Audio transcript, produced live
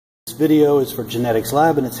video is for Genetics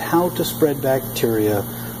Lab, and it's how to spread bacteria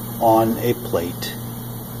on a plate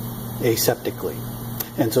aseptically.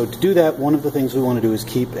 And so to do that, one of the things we want to do is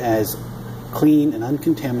keep as clean and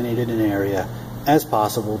uncontaminated an area as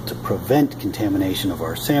possible to prevent contamination of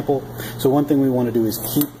our sample. So one thing we want to do is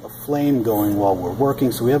keep a flame going while we're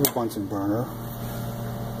working. So we have a Bunsen burner.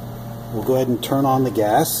 We'll go ahead and turn on the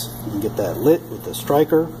gas and get that lit with the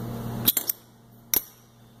striker.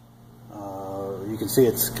 You can see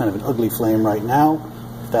it's kind of an ugly flame right now.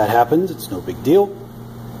 If that happens, it's no big deal.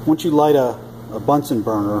 Once you light a Bunsen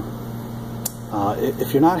burner,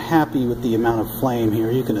 if you're not happy with the amount of flame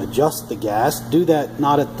here, you can adjust the gas. Do that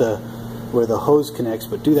not at where the hose connects,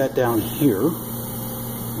 but do that down here.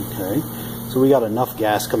 Okay, so we got enough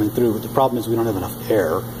gas coming through, but the problem is we don't have enough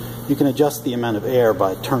air. You can adjust the amount of air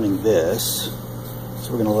by turning this.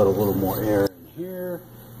 So we're going to let a little more air in here.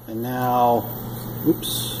 And now,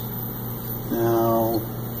 oops,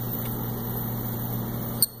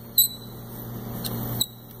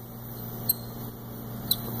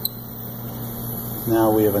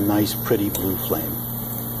 now we have a nice pretty blue flame.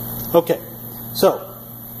 Okay, so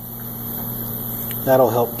that'll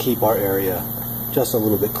help keep our area just a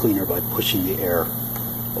little bit cleaner by pushing the air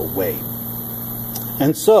away.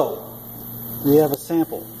 And so we have a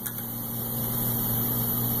sample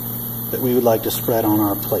that we would like to spread on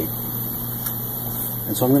our plate.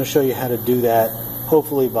 And so I'm going to show you how to do that,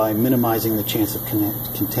 hopefully by minimizing the chance of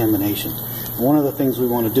contamination. And one of the things we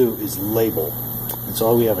want to do is label. And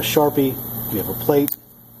so we have a Sharpie, we have a plate.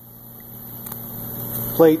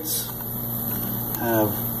 Plates have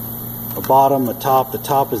a bottom, a top. The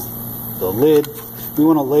top is the lid. We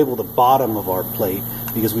want to label the bottom of our plate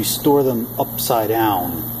because we store them upside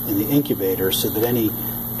down in the incubator so that any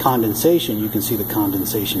condensation, you can see the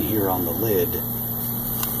condensation here on the lid,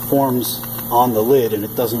 forms on the lid and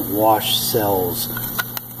it doesn't wash cells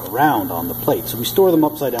around on the plate. So we store them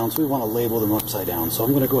upside down, so we want to label them upside down. So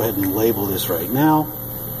I'm going to go ahead and label this right now.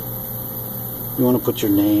 You want to put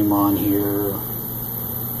your name on here,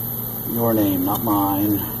 your name, not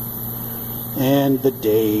mine, and the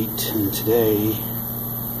date, and today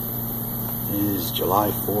is July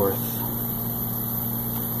 4th.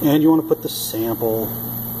 And you want to put the sample,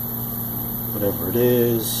 whatever it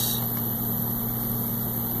is,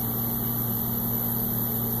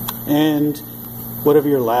 and whatever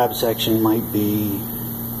your lab section might be,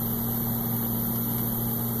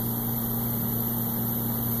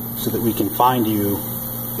 so that we can find you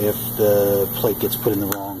if the plate gets put in the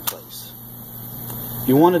wrong place.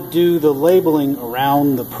 You want to do the labeling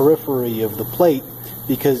around the periphery of the plate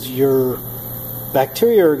because your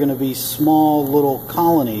bacteria are going to be small little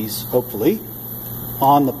colonies, hopefully,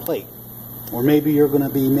 on the plate. Or maybe you're going to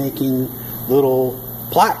be making little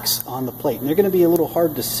plaques on the plate. And they're going to be a little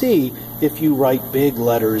hard to see if you write big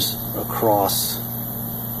letters across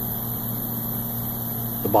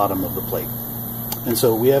the bottom of the plate. And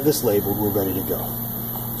so we have this labeled, we're ready to go.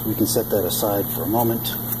 So we can set that aside for a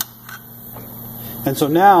moment. And so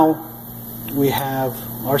now we have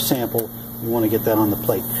our sample. We want to get that on the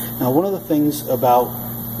plate. Now, one of the things about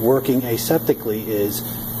working aseptically is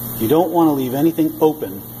you don't want to leave anything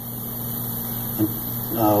open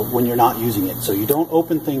when you're not using it. So you don't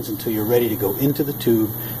open things until you're ready to go into the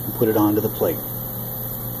tube and put it onto the plate.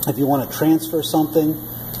 If you want to transfer something,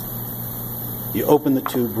 you open the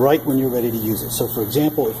tube right when you're ready to use it. So for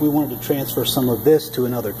example, if we wanted to transfer some of this to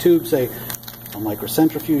another tube, say a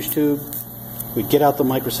microcentrifuge tube, we'd get out the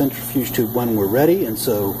microcentrifuge tube when we're ready. And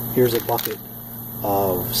so here's a bucket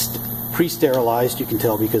of pre-sterilized, you can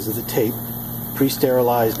tell because of the tape,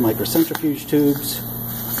 pre-sterilized microcentrifuge tubes.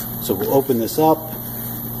 So we'll open this up.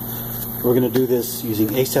 We're going to do this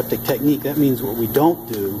using aseptic technique. That means what we don't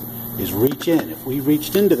do is reach in. If we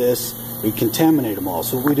reached into this, we contaminate them all.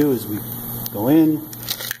 So what we do is we go in,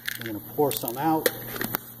 we're going to pour some out.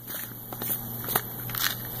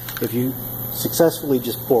 If you successfully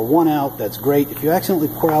just pour one out, that's great. If you accidentally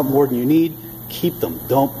pour out more than you need, keep them.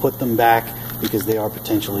 Don't put them back because they are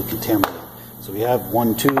potentially contaminated. So we have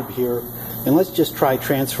one tube here, and let's just try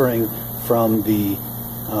transferring from the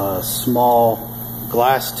small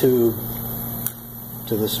glass tube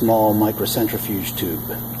to the small microcentrifuge tube.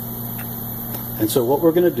 And so what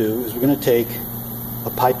we're going to do is we're going to take a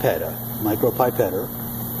pipette, a micropipetter.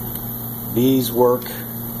 These work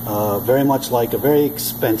very much like a very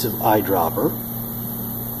expensive eyedropper.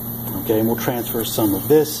 Okay, and we'll transfer some of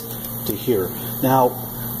this to here.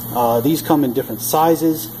 Now, these come in different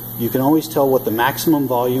sizes. You can always tell what the maximum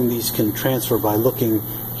volume these can transfer by looking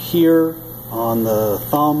here on the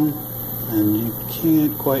thumb, and you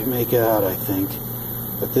can't quite make it out, I think.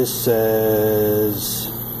 But this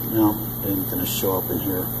says, no, it isn't going to show up in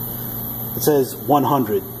here. It says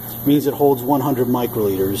 100. It means it holds 100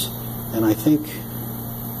 microliters. And I think, I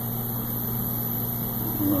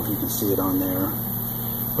don't know if you can see it on there,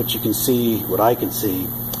 but you can see, what I can see,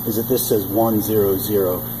 is that this says 100.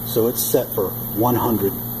 So it's set for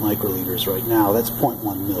 100 microliters right now. That's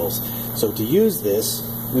 0.1 mils. So to use this,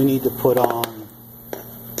 we need to put on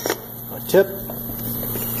a tip.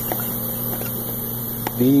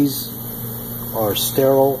 These are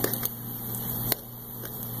sterile.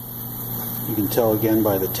 You can tell again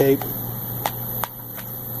by the tape.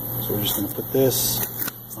 So we're just going to put this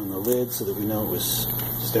on the lid so that we know it was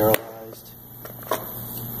sterilized.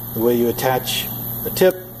 The way you attach the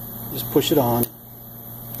tip, just push it on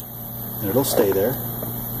and it'll stay there.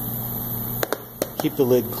 Keep the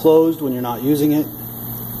lid closed when you're not using it.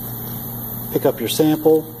 Pick up your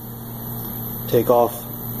sample, take off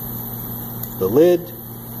the lid,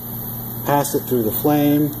 pass it through the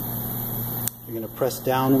flame. You're going to press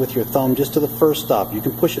down with your thumb just to the first stop. You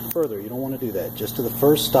can push it further, you don't want to do that. Just to the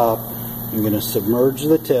first stop. You're going to submerge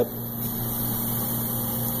the tip.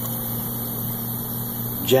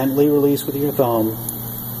 Gently release with your thumb.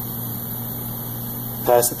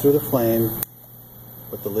 Pass it through the flame.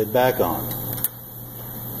 Put the lid back on.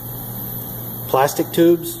 Plastic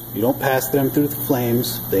tubes, you don't pass them through the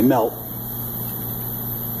flames, they melt.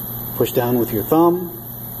 Push down with your thumb.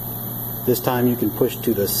 This time you can push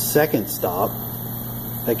to the second stop.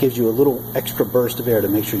 That gives you a little extra burst of air to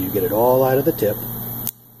make sure you get it all out of the tip.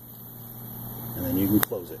 And then you can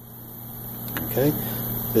close it. Okay?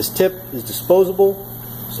 This tip is disposable,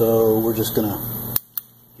 so we're just going to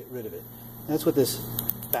get rid of it. That's what this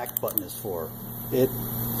back button is for. It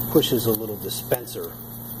pushes a little dispenser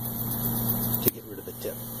to get rid of the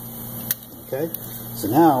tip. Okay? So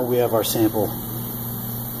now we have our sample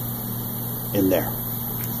in there.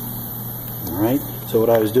 Alright, so what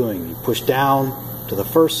I was doing, you push down to the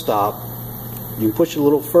first stop, you can push it a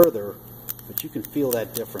little further, but you can feel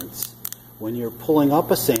that difference. When you're pulling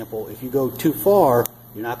up a sample, if you go too far,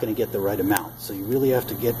 you're not going to get the right amount. So you really have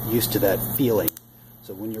to get used to that feeling.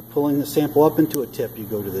 So when you're pulling the sample up into a tip, you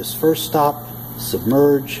go to this first stop,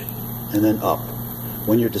 submerge, and then up.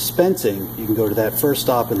 When you're dispensing, you can go to that first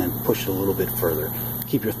stop and then push it a little bit further.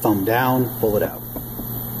 Keep your thumb down, pull it out.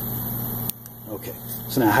 Okay,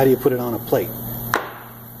 so now how do you put it on a plate?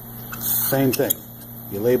 Same thing.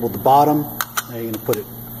 You labeled the bottom, now you're going to put it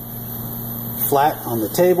flat on the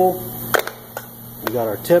table. We got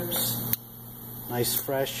our tips. Nice,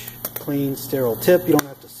 fresh, clean, sterile tip. You don't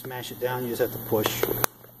have to smash it down, you just have to push.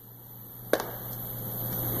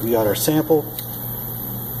 We got our sample.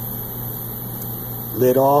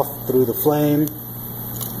 Lid off through the flame.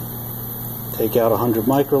 Take out 100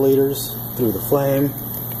 microliters through the flame.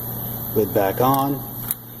 Lid back on.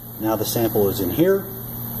 Now the sample is in here.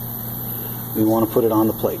 We want to put it on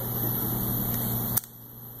the plate.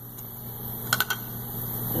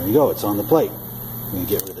 There you go, it's on the plate. We're going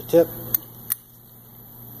to get rid of the tip.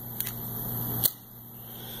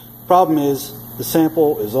 Problem is, the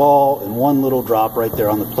sample is all in one little drop right there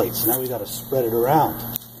on the plate. So now we've got to spread it around.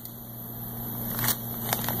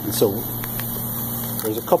 And so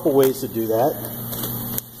there's a couple ways to do that.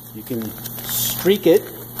 You can streak it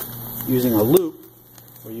using a loop,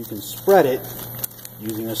 or you can spread it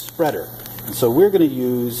using a spreader. And so we're going to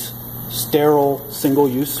use sterile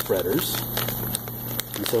single-use spreaders.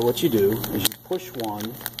 And so what you do is you push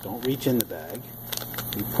one, don't reach in the bag,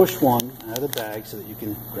 you push one out of the bag so that you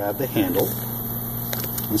can grab the handle.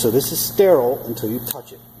 And so this is sterile until you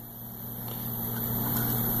touch it.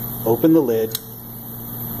 Open the lid.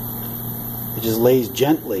 It just lays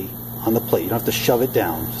gently on the plate. You don't have to shove it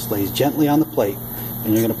down. It just lays gently on the plate.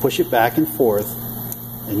 And you're going to push it back and forth.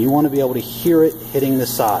 And you want to be able to hear it hitting the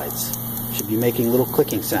sides. It should be making little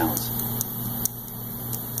clicking sounds.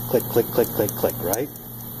 Click, click, click, click, click, right?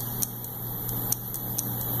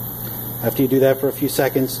 After you do that for a few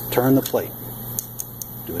seconds, turn the plate.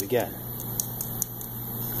 Do it again.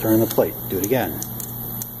 Turn the plate. Do it again.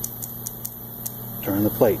 Turn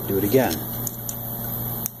the plate. Do it again.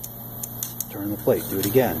 Turn the plate. Do it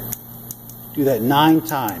again. Do that 9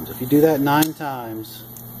 times. If you do that 9 times,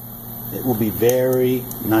 it will be very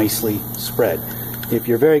nicely spread. If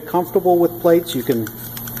you're very comfortable with plates, you can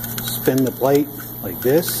spin the plate like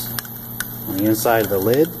this on the inside of the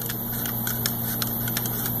lid,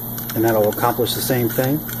 and that'll accomplish the same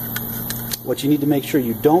thing. What you need to make sure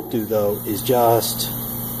you don't do, though, is just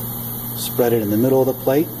spread it in the middle of the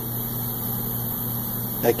plate.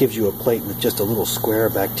 That gives you a plate with just a little square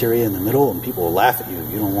of bacteria in the middle, and people will laugh at you.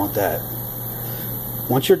 You don't want that.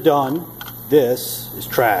 Once you're done, this is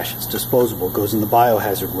trash. It's disposable. It goes in the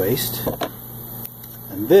biohazard waste.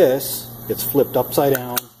 And this gets flipped upside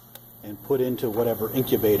down and put into whatever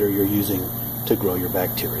incubator you're using to grow your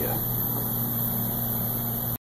bacteria.